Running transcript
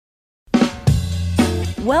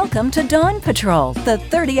Welcome to Dawn Patrol, the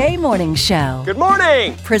 30A Morning Show. Good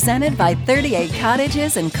morning! Presented by 30A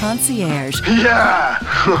Cottages and Concierge. Yeah!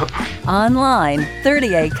 Online,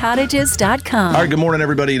 30acottages.com. All right, good morning,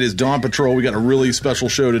 everybody. It is Dawn Patrol. We got a really special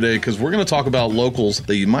show today because we're going to talk about locals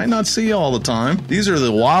that you might not see all the time. These are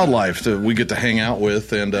the wildlife that we get to hang out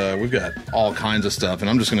with, and we've got all kinds of stuff. And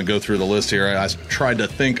I'm just going to go through the list here. I tried to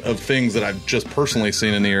think of things that I've just personally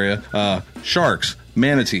seen in the area. Sharks,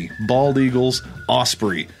 manatee, bald eagles,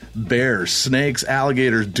 osprey, bears, snakes,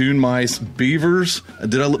 alligators, dune mice, beavers.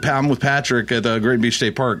 I'm with Patrick at Great Beach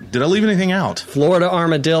State Park. Did I leave anything out? Florida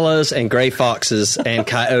armadillos and gray foxes and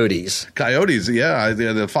coyotes. Coyotes, yeah.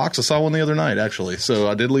 The fox, I saw one the other night, actually. So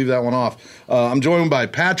I did leave that one off. I'm joined by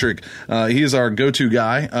Patrick. He is our go-to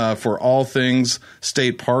guy for all things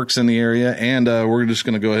state parks in the area, and we're just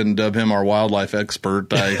going to go ahead and dub him our wildlife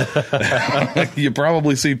expert. You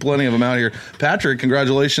probably see plenty of them out here. Patrick,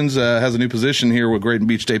 congratulations, has a new position here with Great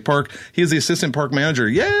Beach State Park. He is the assistant park manager.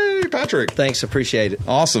 Yay, Patrick. Thanks, appreciate it.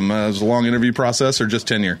 Awesome. It was a long interview process or just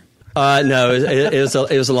tenure? No, it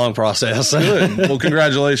was a long process. Good. Well,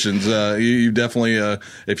 congratulations. You definitely,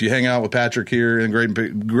 if you hang out with Patrick here in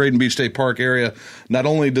Great Beach State Park area, not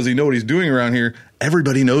only does he know what he's doing around here,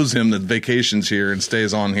 everybody knows him that vacations here and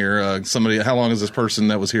stays on here. How long is this person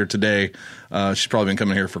that was here today? She's probably been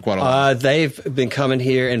coming here for quite a while. They've been coming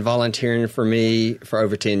here and volunteering for me for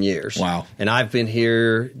over 10 years. Wow. And I've been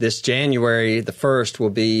here this January, the 1st,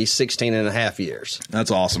 will be 16 and a half years.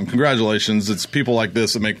 That's awesome. Congratulations. It's people like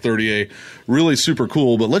this that make 30A really super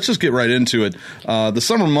cool. But let's just get right into it. The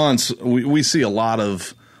summer months, we see a lot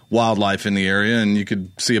of wildlife in the area, and you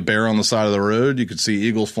could see a bear on the side of the road. You could see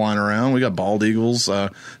eagles flying around. We got bald eagles.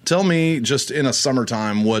 Tell me, just in a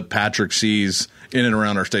summertime, what Patrick sees in and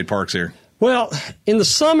around our state parks here. Well, in the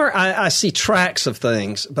summer, I see tracks of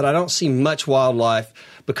things, but I don't see much wildlife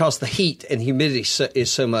because the heat and humidity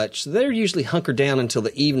is so much. They're usually hunkered down until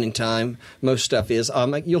the evening time. Most stuff is.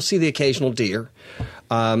 You'll see the occasional deer.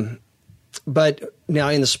 But now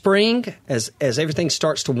in the spring, as everything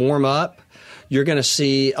starts to warm up, you're going to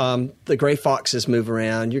see the gray foxes move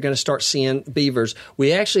around. You're going to start seeing beavers.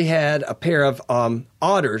 We actually had a pair of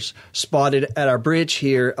otters spotted at our bridge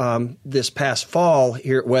here this past fall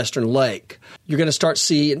here at Western Lake. You're going to start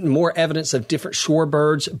seeing more evidence of different shore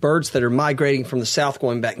birds that are migrating from the south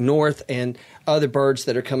going back north, and other birds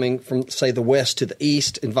that are coming from, say, the west to the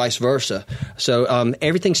east and vice versa. So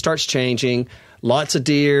everything starts changing. Lots of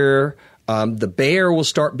deer. The bear will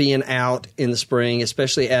start being out in the spring,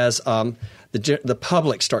 especially as the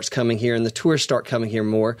public starts coming here and the tourists start coming here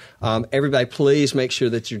more. Everybody, please make sure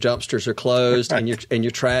that your dumpsters are closed and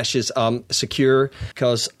your trash is secure,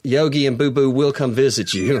 because Yogi and Boo Boo will come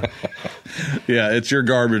visit you. Yeah, it's your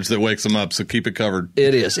garbage that wakes them up, so keep it covered.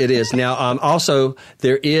 It is. Now, also,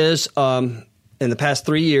 there is, in the past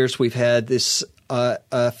 3 years, we've had this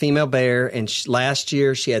female bear, and last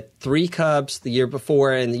year she had 3 cubs. The year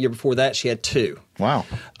before and the year before that, she had 2. Wow.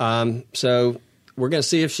 So we're going to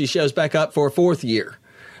see if she shows back up for a 4th year.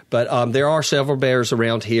 But there are several bears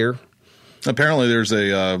around here. Apparently there's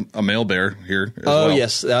a male bear here as well.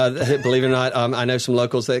 Yes. Believe it or not, I know some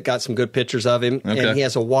locals that got some good pictures of him. Okay. And he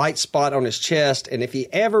has a white spot on his chest. And if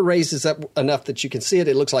he ever raises up enough that you can see it,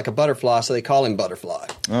 it looks like a butterfly, so they call him Butterfly.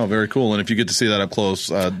 Oh, very cool. And if you get to see that up close,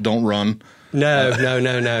 don't run. No.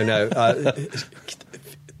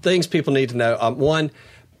 Things people need to know. One,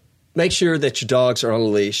 make sure that your dogs are on a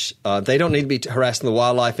leash. They don't need to be harassing the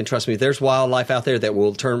wildlife. And trust me, there's wildlife out there that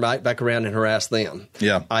will turn right back around and harass them,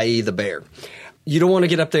 i.e. the bear. You don't want to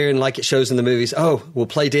get up there and, like it shows in the movies, we'll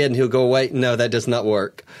play dead and he'll go away. No, that does not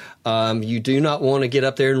work. You do not want to get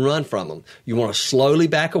up there and run from them. You want to slowly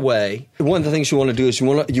back away. One of the things you want to do is you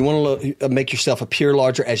want to make yourself appear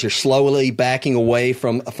larger as you're slowly backing away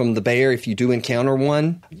from the bear. If you do encounter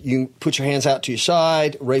one, you put your hands out to your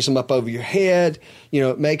side, raise them up over your head,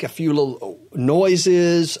 make a few little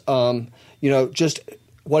noises, just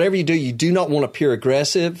whatever you do not want to appear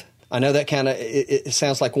aggressive. I know that kind of it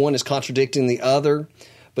sounds like one is contradicting the other,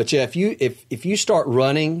 but yeah, if you start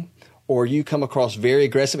running or you come across very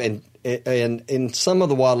aggressive, and in some of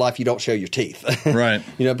the wildlife you don't show your teeth, right?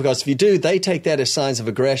 Because if you do, they take that as signs of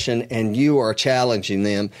aggression, and you are challenging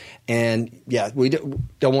them, and yeah, we don't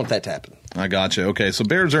want that to happen. I gotcha. Okay, so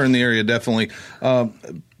bears are in the area definitely.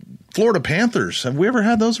 Florida panthers, have we ever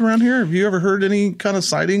had those around here? Have you ever heard any kind of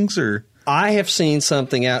sightings or? I have seen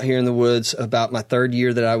something out here in the woods about my 3rd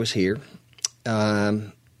year that I was here,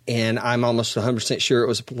 and I'm almost 100% sure it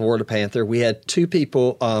was a Florida panther. We had 2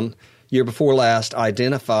 people year before last spot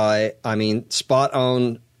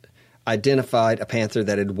on identified a panther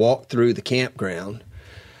that had walked through the campground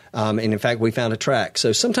And in fact, we found a track.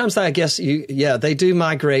 So sometimes I guess, they do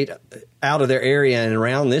migrate out of their area and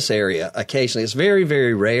around this area occasionally. It's very,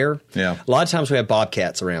 very rare. Yeah. A lot of times we have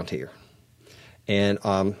bobcats around here. And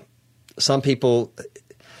some people,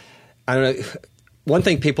 I don't know, one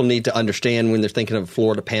thing people need to understand when they're thinking of a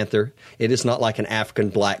Florida panther, it is not like an African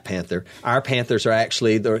black panther. Our panthers are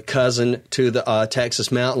actually the cousin to the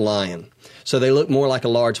Texas mountain lion. So they look more like a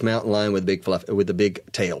large mountain lion with a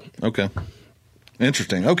big tail. Okay.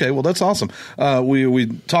 Interesting. Okay, well, that's awesome. We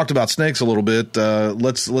talked about snakes a little bit.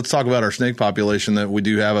 Let's talk about our snake population that we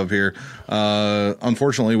do have up here.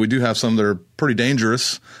 Unfortunately, we do have some that are pretty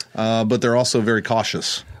dangerous, but they're also very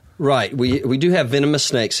cautious. Right. We do have venomous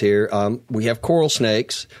snakes here. We have coral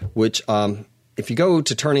snakes, which if you go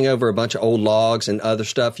to turning over a bunch of old logs and other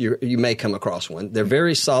stuff, you may come across one. They're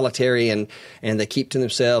very solitary and they keep to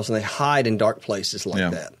themselves and they hide in dark places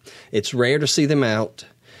like that. It's rare to see them out.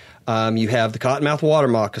 You have the cottonmouth water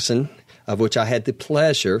moccasin, of which I had the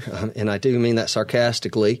pleasure, and I do mean that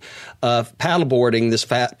sarcastically, of paddleboarding this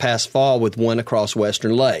past fall with one across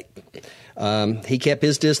Western Lake. He kept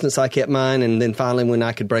his distance, I kept mine, and then finally when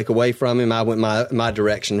I could break away from him, I went my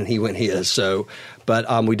direction and he went his. So,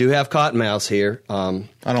 but we do have cottonmouths here. I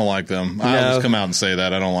don't like them. I always come out and say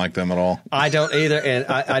that. I don't like them at all. I don't either, and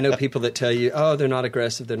I know people that tell you, oh, they're not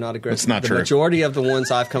aggressive, they're not aggressive. It's not true. The majority of the ones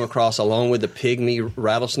I've come across, along with the pygmy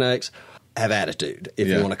rattlesnakes, have attitude, if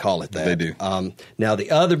you want to call it that. They do. Now, the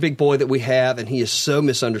other big boy that we have, and he is so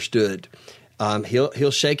misunderstood,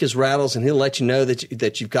 he'll shake his rattles and he'll let you know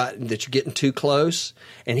that you're getting too close,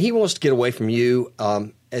 and he wants to get away from you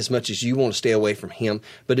as much as you want to stay away from him.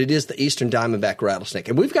 But it is the eastern diamondback rattlesnake,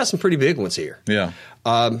 and we've got some pretty big ones here. Yeah.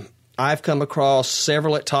 I've come across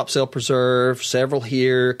several at Topsail Preserve, several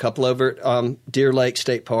here, a couple over at Deer Lake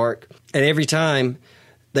State Park, and every time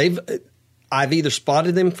I've either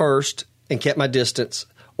spotted them first and kept my distance,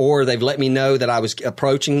 or they've let me know that I was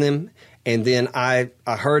approaching them. And then I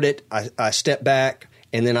heard it, I stepped back,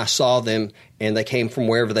 and then I saw them, and they came from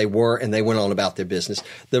wherever they were, and they went on about their business.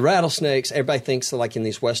 The rattlesnakes, everybody thinks that like in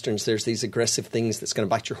these westerns, there's these aggressive things that's going to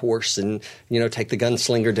bite your horse and, take the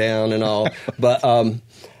gunslinger down and all. But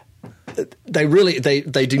they really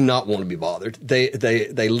they do not want to be bothered.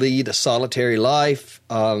 They lead a solitary life.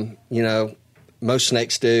 Most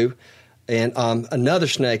snakes do. And another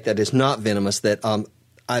snake that is not venomous that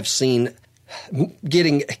I've seen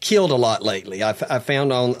getting killed a lot lately, I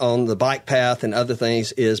found on the bike path and other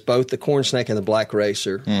things, is both the corn snake and the black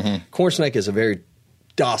racer. Mm-hmm. Corn snake is a very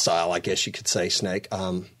docile, I guess you could say, snake.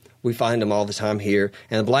 We find them all the time here.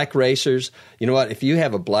 And the black racers, you know what? If you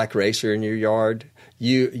have a black racer in your yard,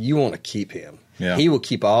 you want to keep him. Yeah. He will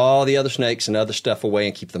keep all the other snakes and other stuff away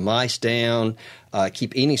and keep the mice down,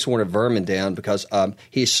 keep any sort of vermin down, because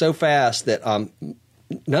he's so fast that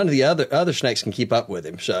none of the other snakes can keep up with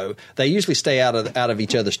him. So they usually stay out of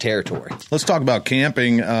each other's territory. Let's talk about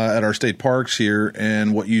camping at our state parks here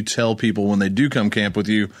and what you tell people when they do come camp with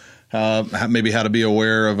you. Maybe how to be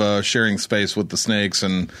aware of sharing space with the snakes,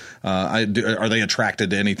 and are they attracted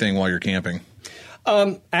to anything while you're camping?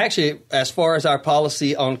 Actually, as far as our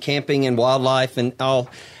policy on camping and wildlife and all,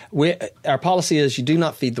 our policy is you do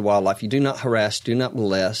not feed the wildlife, you do not harass, do not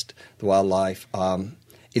molest the wildlife.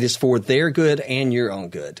 It is for their good and your own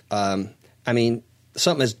good. Something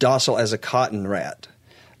as docile as a cotton rat.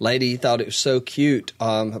 Lady thought it was so cute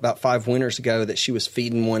about 5 winters ago that she was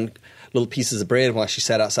feeding one little pieces of bread while she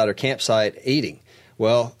sat outside her campsite eating.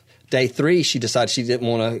 Well, day 3, she decided she didn't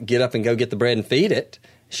want to get up and go get the bread and feed it.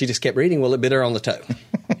 She just kept reading. Well, it bit her on the toe.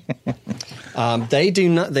 They do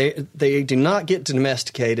not get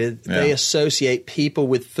domesticated. Yeah. They associate people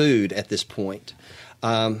with food at this point.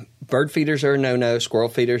 Bird feeders are a no-no. Squirrel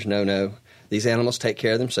feeders, no-no. These animals take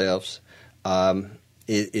care of themselves.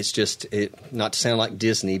 It's just not to sound like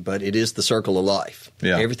Disney, but it is the circle of life.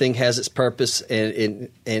 Yeah. Everything has its purpose and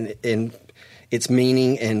its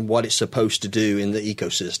meaning and what it's supposed to do in the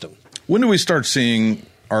ecosystem. When do we start seeing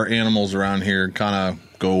our animals around here kind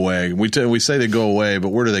of go away? We say they go away, but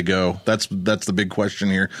where do they go? That's the big question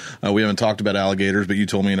here. We haven't talked about alligators, but you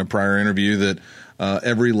told me in a prior interview that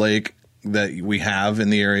every lake that we have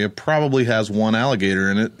in the area probably has one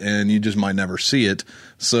alligator in it, and you just might never see it.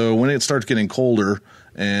 So when it starts getting colder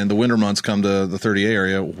and the winter months come to the 30A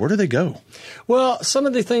area, where do they go? Well, some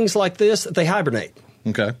of the things like this, they hibernate.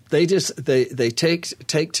 Okay. They just they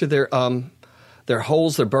take to their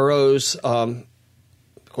holes, their burrows. Of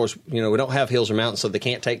course, we don't have hills or mountains, so they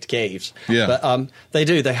can't take to caves. Yeah. But they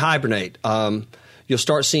do. They hibernate. You'll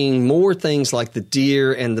start seeing more things like the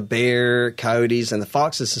deer and the bear, coyotes, and the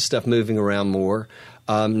foxes and stuff moving around more.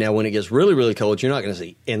 Now, when it gets really, really cold, you're not going to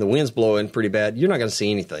see, and the wind's blowing pretty bad, you're not going to see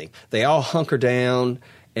anything. They all hunker down,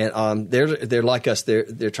 and they're like us.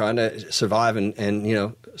 They're trying to survive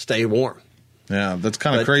and stay warm. Yeah, that's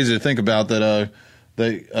kind of crazy to think about that.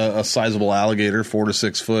 A sizable alligator, 4 to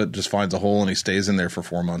 6 foot, just finds a hole and he stays in there for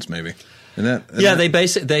 4 months, maybe.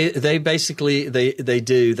 They basically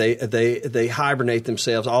hibernate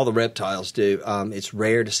themselves. All the reptiles do. It's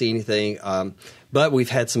rare to see anything, but we've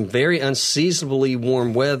had some very unseasonably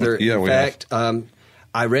warm weather. Yeah, in fact,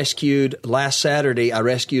 last Saturday. I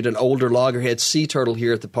rescued an older loggerhead sea turtle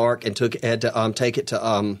here at the park and had to take it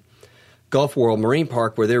to Gulf World Marine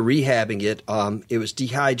Park where they're rehabbing it. It was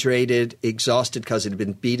dehydrated, exhausted because it had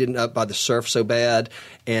been beaten up by the surf so bad,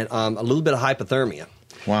 and a little bit of hypothermia.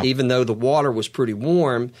 Wow. Even though the water was pretty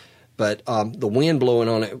warm, but the wind blowing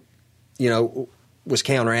on it, was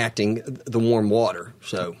counteracting the warm water.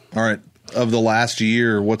 So, all right. Of the last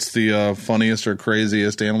year, what's the funniest or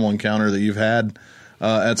craziest animal encounter that you've had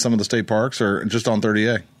at some of the state parks or just on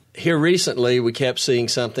 30A? Here recently, we kept seeing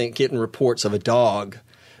getting reports of a dog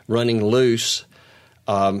running loose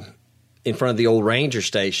in front of the old ranger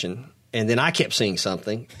station. And then I kept seeing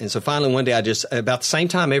something. And so finally one day about the same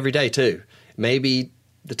time every day too, maybe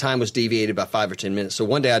the time was deviated by 5 or 10 minutes. So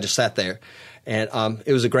one day I just sat there and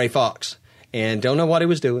it was a gray fox and don't know what he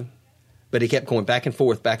was doing, but he kept going back and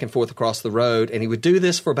forth across the road. And he would do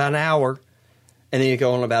this for about an hour and then he'd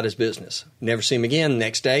go on about his business. Never see him again.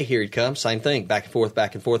 Next day, here he'd come, same thing, back and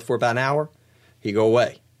forth for about an hour. He'd go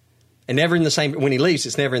away. And never in the same. When he leaves,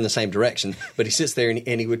 it's never in the same direction. But he sits there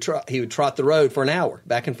and he would trot the road for an hour,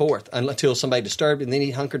 back and forth, until somebody disturbed, and then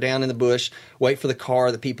he'd hunker down in the bush, wait for the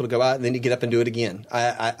car, the people to go out, and then he'd get up and do it again.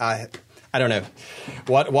 I don't know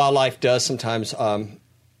what wildlife does sometimes.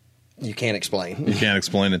 You can't explain. You can't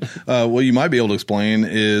explain it. What you might be able to explain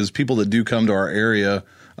is people that do come to our area.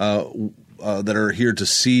 That are here to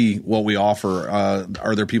see what we offer.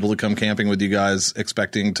 Are there people that come camping with you guys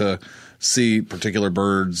expecting to see particular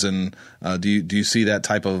birds? And do you see that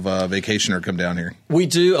type of vacationer come down here? We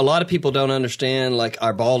do. A lot of people don't understand, like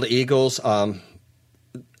our bald eagles. A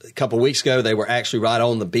couple of weeks ago, they were actually right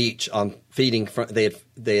on the beach feeding.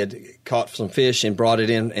 They had caught some fish and brought it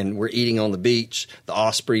in and were eating on the beach. The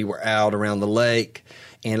osprey were out around the lake.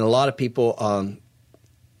 And a lot of people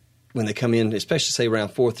when they come in, especially say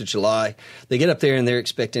around 4th of July, they get up there and they're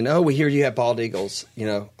expecting, oh, we hear you have bald eagles,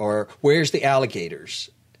 or where's the alligators?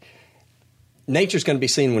 Nature's going to be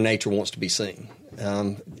seen when nature wants to be seen.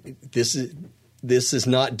 This is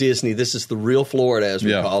not Disney. This is the real Florida, as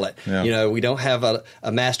we call it. Yeah. We don't have a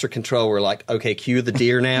master controller like, okay, cue the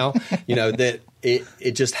deer now. That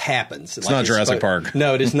it just happens. It's not Jurassic Park.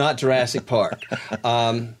 No, it is not Jurassic Park.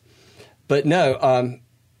 But no.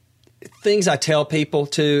 Things I tell people,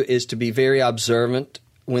 too, is to be very observant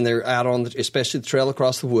when they're out on, especially the trail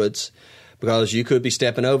across the woods, because you could be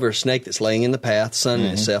stepping over a snake that's laying in the path, sunning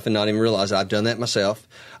itself, and not even realize I've done that myself.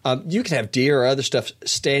 You could have deer or other stuff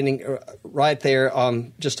standing right there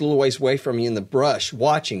just a little ways away from you in the brush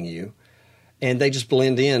watching you, and they just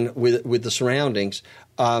blend in with the surroundings.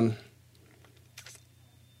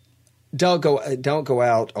 Don't go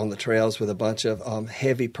out on the trails with a bunch of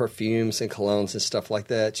heavy perfumes and colognes and stuff like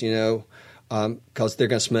that, because they're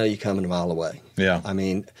going to smell you coming a mile away. Yeah, I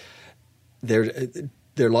mean, they're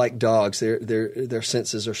like dogs. Their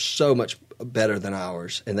senses are so much better than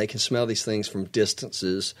ours, and they can smell these things from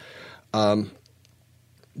distances. The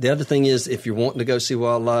other thing is, if you're wanting to go see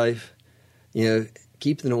wildlife,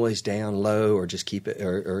 keep the noise down low, or just keep it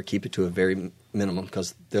or keep it to a very minimum,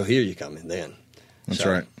 because they'll hear you coming then. That's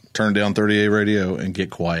right. Turn down 30A radio and get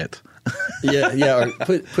quiet. yeah, or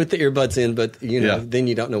put the earbuds in, but then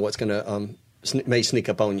you don't know what's going to may sneak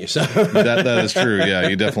up on you. So that is true. Yeah,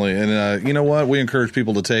 you definitely. And you know what? We encourage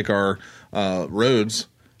people to take our roads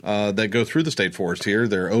that go through the state forest here.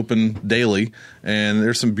 They're open daily, and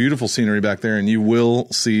there's some beautiful scenery back there, and you will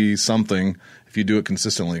see something if you do it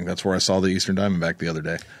consistently. That's where I saw the Eastern Diamondback the other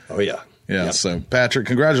day. Oh yeah. Yeah, yep. So Patrick,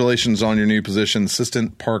 congratulations on your new position,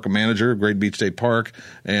 Assistant Park Manager, Great Beach State Park,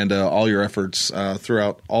 and all your efforts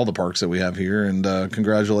throughout all the parks that we have here. And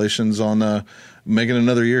congratulations on making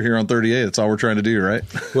another year here on 38. That's all we're trying to do, right?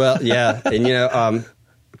 Well, yeah. And,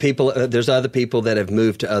 people, there's other people that have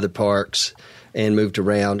moved to other parks and moved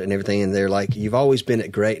around and everything, and they're like, you've always been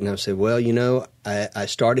at Great. And I said, well, I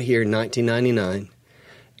started here in 1999,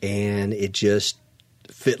 and it just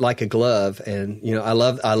fit like a glove. And I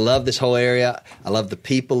love this whole area. I love the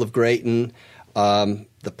people of Grayton.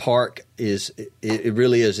 The park it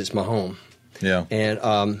really is. It's my home. Yeah. And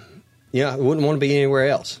I wouldn't want to be anywhere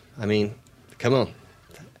else. I mean, come on.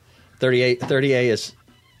 30A is.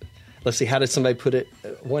 Let's see. How did somebody put it?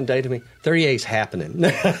 one day to me, 30A is happening.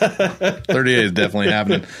 30A is definitely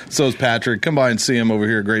happening. So is Patrick. Come by and see him over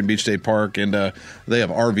here at Great Beach State Park. And they have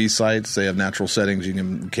RV sites. They have natural settings you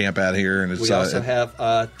can camp out here. And we also have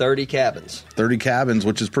 30 cabins. 30 cabins,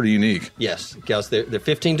 which is pretty unique. Yes, because they're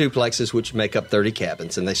 15 duplexes, which make up 30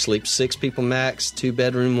 cabins. And they sleep 6 people max, 2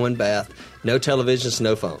 bedroom, 1 bath. No televisions,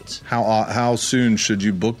 no phones. How soon should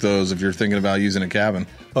you book those if you're thinking about using a cabin?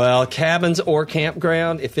 Well, cabins or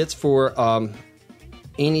campground, if it's for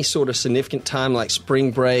any sort of significant time like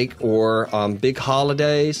spring break or big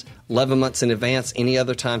holidays, 11 months in advance. Any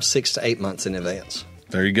other time, 6 to 8 months in advance.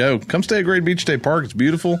 There you go. Come stay at Great Beach State Park. It's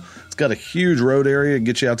beautiful. It's got a huge road area. It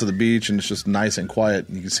gets you out to the beach, and it's just nice and quiet.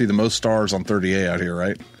 You can see the most stars on 30A out here,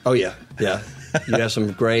 right? Oh, yeah. Yeah. You have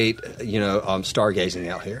some great, stargazing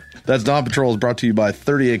out here. That's Dawn Patrol is brought to you by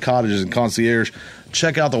 30A Cottages and Concierge.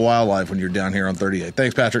 Check out the wildlife when you're down here on 30A.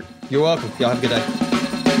 Thanks, Patrick. You're welcome. Y'all have a good day.